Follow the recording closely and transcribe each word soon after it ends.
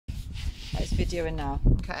videoing now.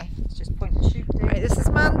 Okay. It's just point and shoot. Right, this is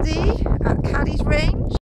Mandy at Caddy's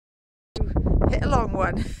range. Hit a long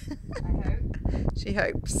one. I hope. She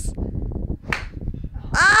hopes.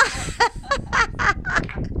 Ah!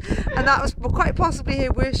 And that was quite possibly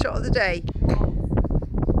her worst shot of the day.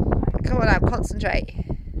 Come on now, concentrate.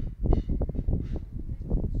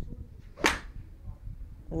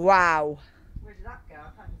 Wow. Where did that go?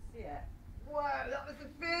 I can't see it. Whoa, that was the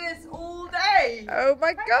first all day. Oh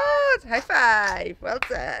my God. High five. Well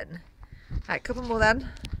done. Right, couple more then.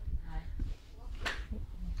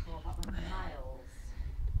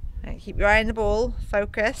 Right, keep your eye on the ball.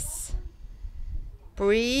 Focus.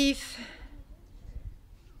 Breathe.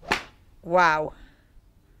 Wow.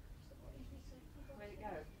 Where'd it go?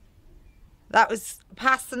 That was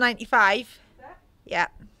past the 95. Yeah.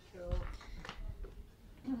 Cool.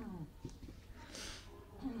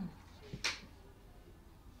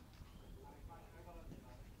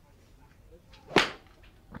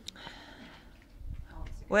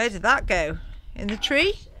 Where did that go? In the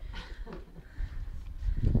tree?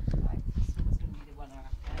 Right, this one's going to be the one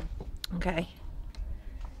after. Okay.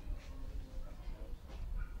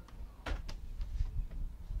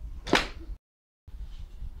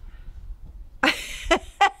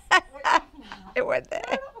 It went there.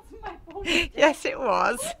 That wasn't my ball. Yes, it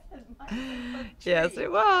was. My Yes, it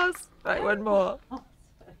was. Right, one more.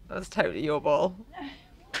 That was totally your ball.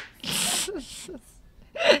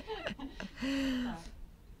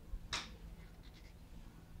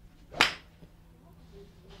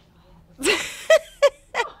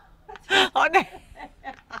 Oh no.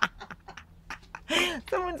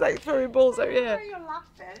 Someone's like throwing balls over Why here. you're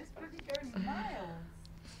laughing? It's bloody going miles.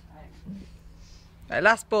 Right. Right,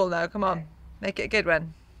 last ball now, come on. Make it a good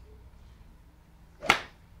one. I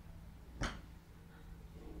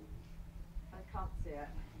can't see it.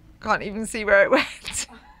 Can't even see where it went.